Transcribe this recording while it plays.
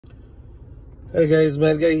Hey guys,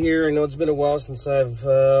 Mad Guy here. I know it's been a while since I've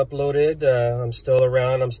uploaded. I'm still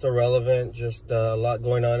around. I'm still relevant. Just a lot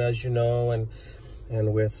going on, as you know, and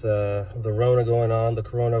with the Rona going on, the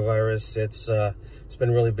coronavirus, it's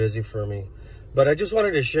been really busy for me. But I just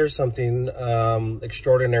wanted to share something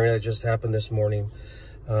extraordinary that just happened this morning.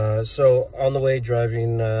 So on the way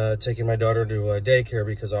driving, taking my daughter to daycare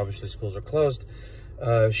because obviously schools are closed,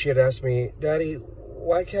 she had asked me, "Daddy,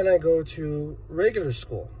 why can't I go to regular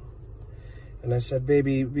school?" And I said,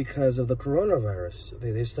 "Baby, because of the coronavirus.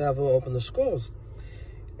 They still haven't opened the schools."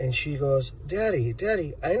 And she goes, Daddy,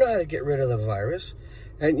 I know how to get rid of the virus."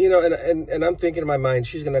 And, you know, and I'm thinking in my mind,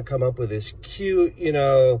 she's going to come up with this cute,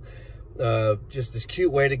 just this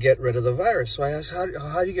cute way to get rid of the virus. So I asked, how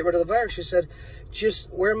do you get rid of the virus? She said,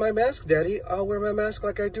 "Just wear my mask, Daddy. I'll wear my mask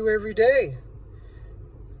like I do every day."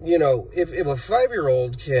 You know, if a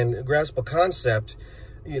 5-year-old can grasp a concept,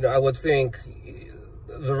 I would think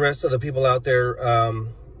the rest of the people out there,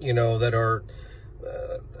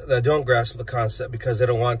 that don't grasp the concept because they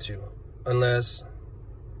don't want to, unless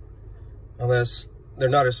they're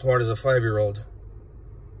not as smart as a 5-year-old.